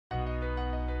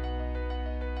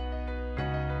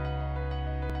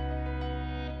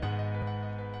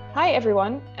Hi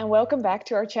everyone, and welcome back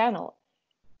to our channel.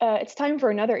 It's time for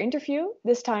another interview,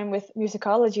 this time with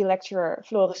musicology lecturer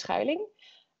Floris Schuiling.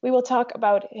 We will talk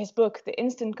about his book, The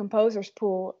Instant Composer's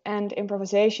Pool and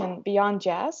Improvisation Beyond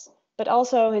Jazz, but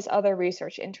also his other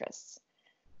research interests.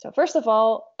 So first of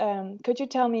all, could you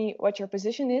tell me what your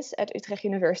position is at Utrecht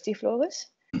University, Floris?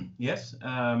 Yes,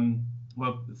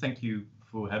 well, thank you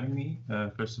for having me,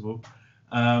 first of all.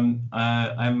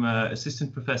 I'm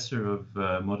assistant professor of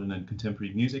modern and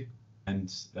contemporary music,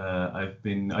 and I've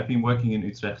been working in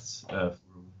Utrecht for a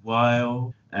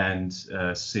while, and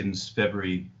since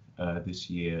February this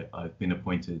year, I've been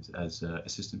appointed as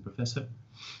assistant professor.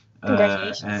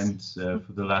 Congratulations.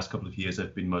 For the last couple of years,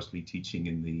 I've been mostly teaching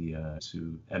in the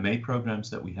two MA programs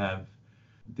that we have.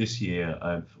 This year,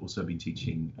 I've also been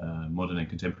teaching modern and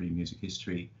contemporary music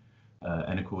history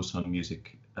and a course on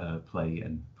music, play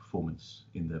and performance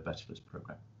in the bachelor's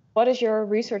program. What is your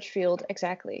research field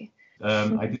exactly?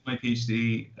 I did my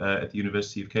PhD at the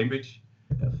University of Cambridge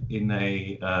in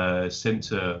a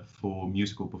Center for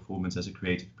Musical Performance as a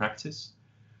Creative Practice.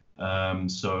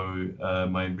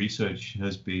 My research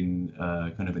has been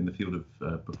kind of in the field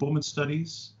of performance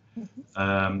studies.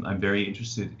 I'm very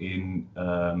interested in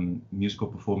musical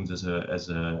performance as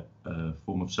a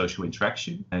form of social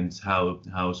interaction and how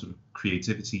sort of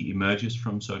creativity emerges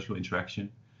from social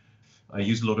interaction. I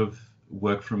use a lot of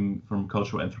work from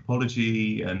cultural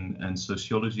anthropology and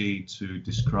sociology to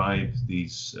describe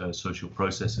these social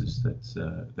processes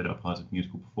that are part of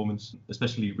musical performance.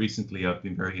 Especially recently, I've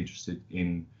been very interested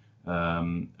in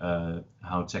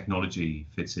how technology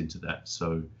fits into that.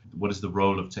 So what is the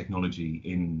role of technology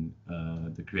in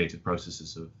the creative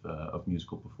processes of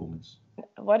musical performance?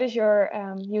 What is your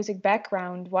music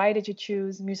background? Why did you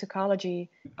choose musicology?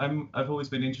 I've always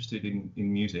been interested in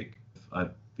music.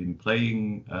 I've been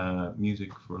playing music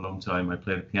for a long time. I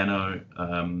play the piano.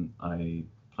 I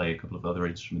play a couple of other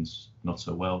instruments, not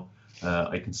so well.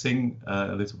 I can sing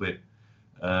a little bit.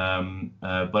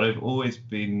 But I've always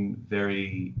been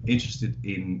very interested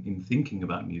in thinking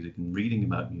about music and reading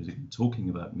about music and talking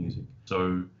about music.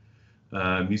 So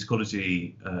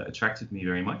musicology attracted me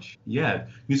very much. Yeah,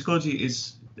 musicology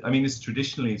it's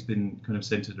traditionally it's been kind of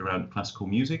centered around classical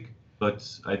music, but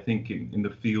I think in the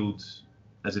field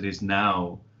as it is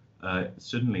now,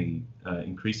 certainly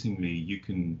increasingly you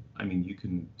can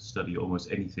study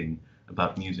almost anything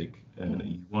about music that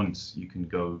you want. You can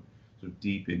go sort of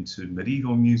deep into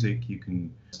medieval music, you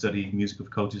can study music of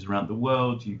cultures around the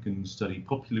world, you can study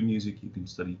popular music, you can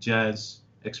study jazz,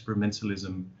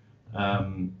 experimentalism,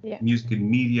 music in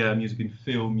media, music in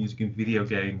film, music in video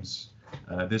games.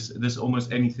 There's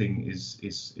almost anything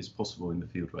is possible in the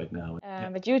field right now.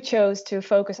 But you chose to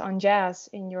focus on jazz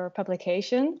in your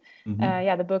publication.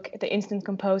 The book, The Instant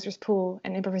Composer's Pool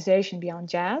and Improvisation Beyond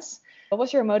Jazz. What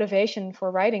was your motivation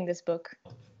for writing this book?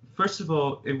 First of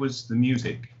all, it was the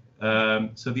music.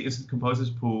 So the Instant Composer's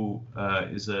Pool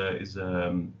is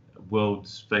a world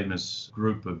famous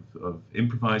group of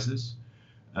improvisers,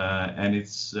 and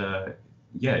it's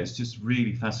just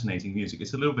really fascinating music.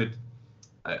 It's a little bit,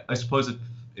 I suppose,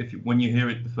 when you hear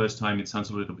it the first time, it sounds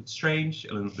a little bit strange,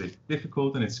 a little bit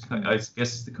difficult, and I guess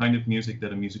it's the kind of music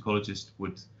that a musicologist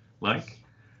would like,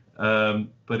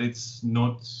 but it's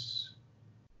not.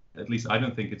 At least I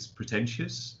don't think it's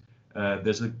pretentious.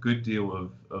 There's a good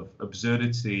deal of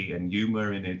absurdity and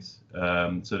humor in it,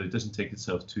 so that it doesn't take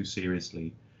itself too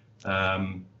seriously.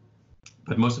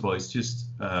 But most of all, it's just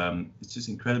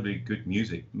incredibly good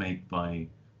music made by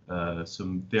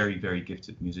some very, very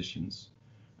gifted musicians.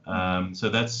 So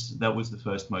that was the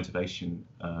first motivation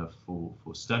for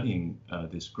studying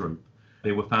this group.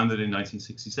 They were founded in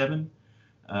 1967,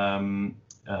 and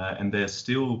they're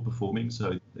still performing,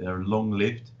 so they're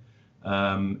long-lived.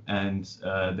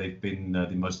 They've been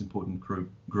the most important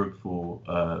group for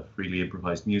freely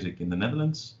improvised music in the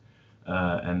Netherlands,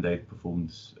 and they've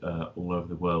performed all over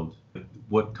the world.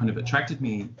 What kind of attracted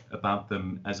me about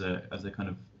them as a kind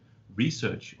of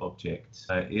research object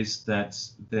is that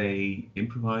they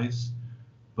improvise,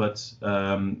 but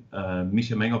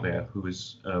Misha Mengelberg, who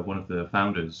is one of the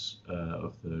founders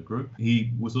of the group,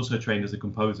 he was also trained as a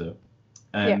composer,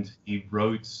 and he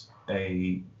wrote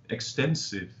a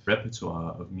extensive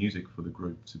repertoire of music for the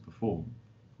group to perform.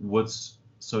 What's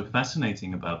so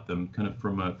fascinating about them, kind of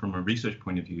from a research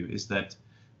point of view, is that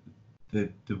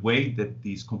the way that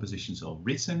these compositions are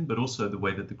written, but also the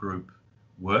way that the group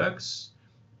works,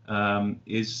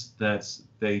 is that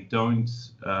they don't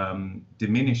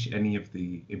diminish any of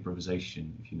the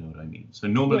improvisation, if you know what I mean. So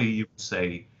normally you would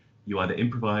say you either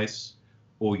improvise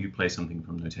or you play something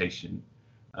from notation.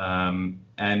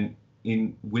 And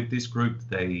with this group,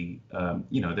 they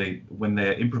when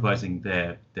they're improvising,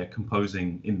 they're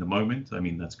composing in the moment. I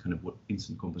mean, that's kind of what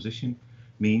instant composition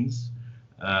means.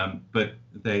 But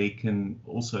they can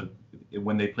also,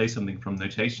 when they play something from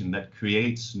notation, that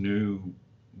creates new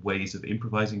ways of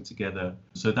improvising together.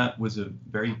 So that was a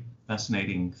very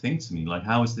fascinating thing to me. Like,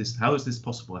 how is this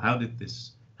possible? How did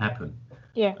this happen?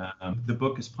 Yeah. The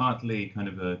book is partly kind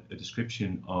of a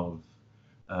description of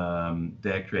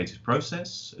their creative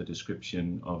process, a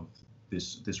description of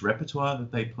this repertoire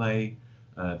that they play,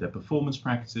 their performance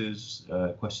practice,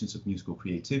 questions of musical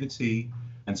creativity,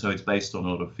 and so it's based on a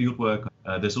lot of field work.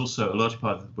 There's also a large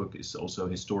part of the book is also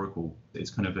historical.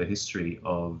 It's kind of a history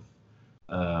of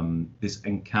this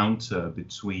encounter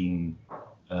between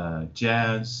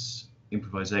jazz,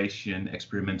 improvisation,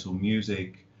 experimental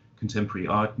music, contemporary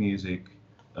art music,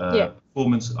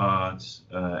 performance art,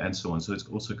 and so on. So it's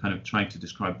also kind of trying to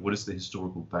describe what is the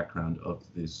historical background of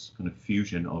this kind of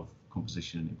fusion of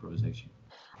composition and improvisation.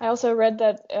 I also read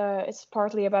that it's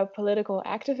partly about political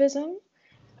activism.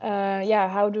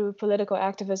 How do political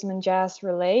activism and jazz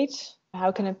relate?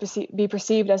 How can it be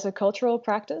perceived as a cultural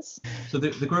practice? So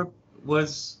the group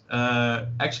was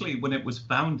actually, when it was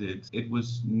founded, it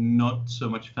was not so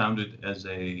much founded as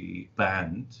a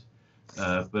band,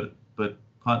 but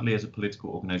partly as a political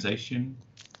organization,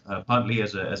 partly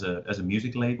as a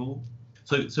music label.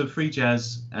 So free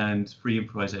jazz and free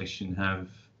improvisation have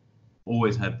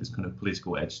always had this kind of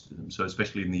political edge to them. So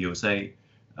especially in the USA,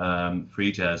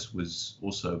 free jazz was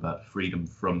also about freedom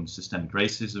from systemic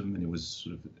racism, and it was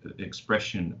sort of an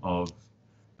expression of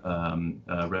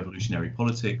revolutionary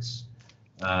politics.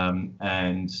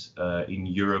 And in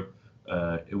Europe,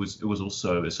 it was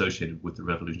also associated with the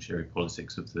revolutionary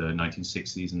politics of the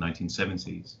 1960s and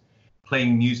 1970s.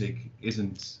 Playing music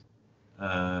isn't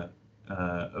a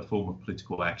form of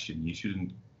political action. You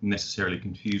shouldn't necessarily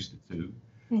confuse the two.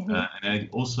 Mm-hmm. And I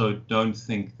also don't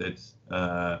think that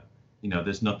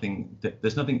there's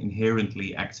nothing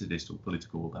inherently activist or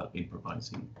political about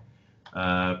improvising.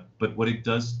 But what it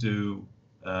does do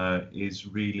is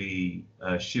really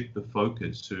shift the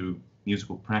focus to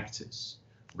musical practice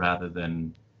rather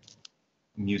than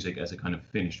music as a kind of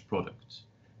finished product.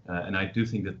 And I do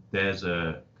think that there's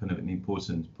a kind of an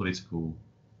important political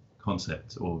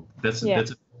concept, or that's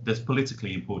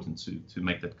politically important to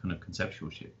make that kind of conceptual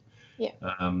shift. Yeah.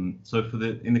 So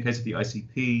in the case of the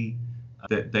ICP,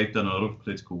 they've done a lot of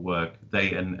political work,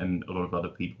 they and a lot of other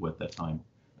people at that time,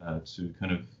 to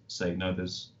kind of say, no,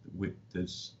 there's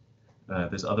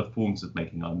other forms of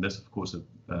making art, and there's of course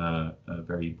a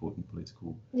very important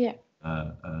political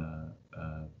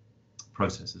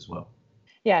process as well.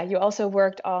 Yeah, you also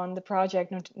worked on the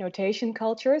project Notation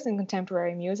Cultures in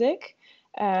Contemporary Music.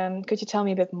 Could you tell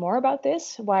me a bit more about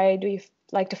this? Why do you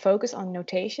like to focus on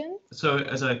notation? So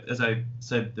as I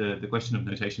said, the question of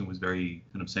notation was very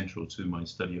kind of central to my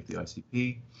study of the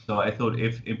ICP. So I thought,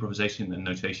 if improvisation and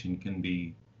notation can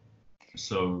be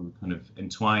so kind of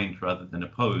entwined rather than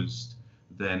opposed,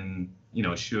 then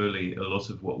surely a lot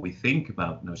of what we think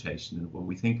about notation and what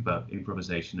we think about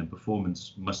improvisation and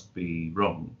performance must be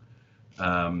wrong.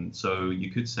 So you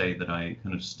could say that I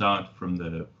kind of start from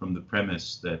the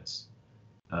premise that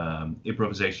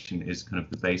improvisation is kind of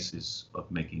the basis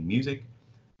of making music.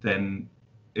 Then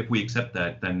if we accept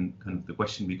that, then kind of the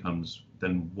question becomes,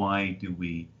 then why do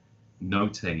we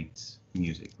notate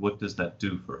music? What does that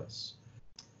do for us?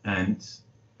 And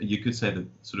you could say that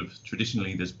sort of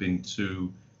traditionally there's been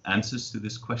two answers to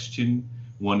this question.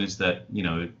 One is that,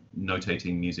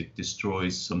 notating music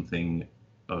destroys something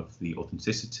of the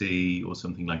authenticity or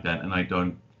something like that. And I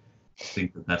don't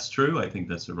think that that's true. I think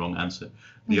that's a wrong answer.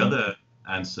 The other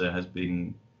answer has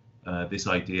been this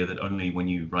idea that only when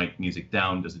you write music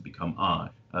down does it become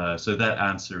art. So that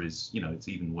answer is, it's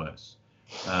even worse.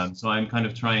 So I'm kind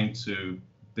of trying to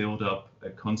build up a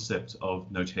concept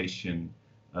of notation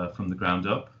from the ground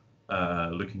up,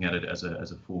 looking at it as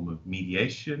a form of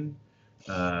mediation.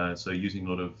 So using a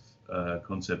lot of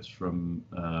concepts from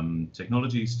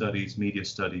technology studies, media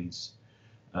studies.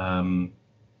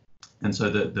 And so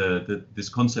this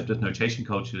concept of notation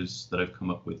cultures that I've come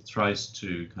up with tries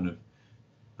to kind of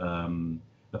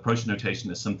approach notation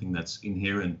as something that's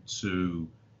inherent to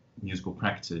musical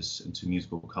practice and to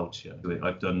musical culture.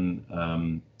 I've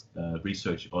done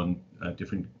research on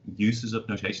different uses of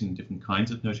notation, different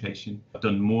kinds of notation. I've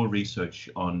done more research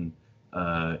on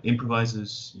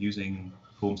improvisers using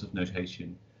forms of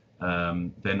notation.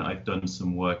 Then I've done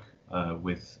some work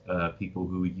with people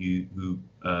who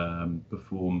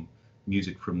perform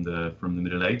music from the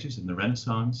Middle Ages and the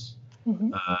Renaissance,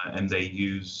 and they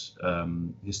use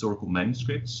historical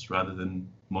manuscripts rather than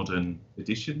modern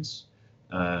editions.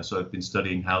 So I've been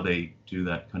studying how they do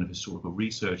that kind of historical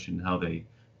research and how they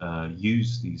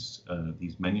use these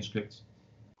manuscripts.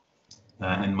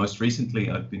 And most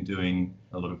recently, I've been doing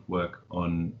a lot of work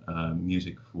on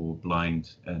music for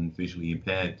blind and visually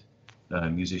impaired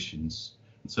musicians.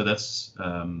 So that's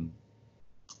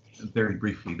very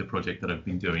briefly the project that I've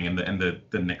been doing, and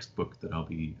the next book that I'll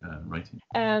be writing.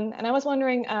 And I was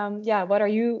wondering, what are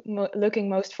you looking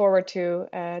most forward to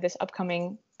this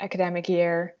upcoming academic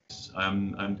year?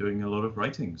 I'm doing a lot of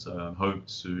writing, so I hope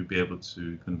to be able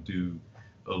to kind of do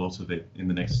a lot of it in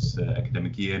the next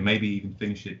academic year, maybe even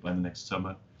finish it by the next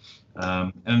summer.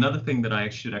 And another thing that I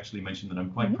should actually mention that I'm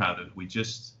quite proud of, we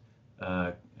just,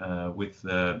 with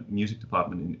the music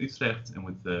department in Utrecht and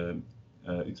with the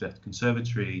Utrecht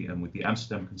Conservatory and with the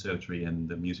Amsterdam Conservatory and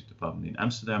the music department in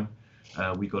Amsterdam,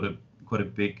 we got quite a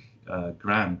big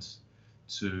grant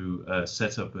to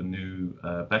set up a new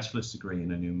bachelor's degree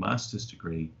and a new master's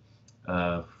degree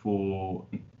for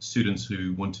students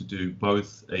who want to do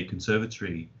both a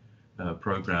conservatory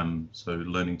program, so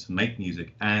learning to make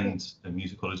music, and a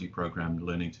musicology program,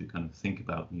 learning to kind of think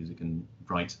about music and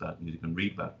write about music and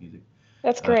read about music.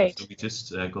 That's great. So we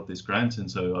just got this grant, and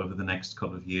so over the next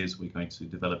couple of years, we're going to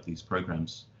develop these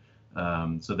programs.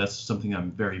 So that's something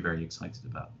I'm very, very excited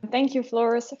about. Thank you,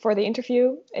 Floris, for the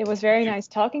interview. It was very nice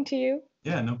talking to you.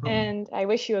 Yeah, no problem. And I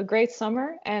wish you a great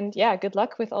summer, and good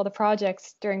luck with all the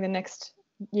projects during the next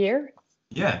year.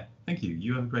 Yeah, thank you.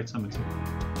 You have a great summer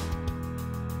too.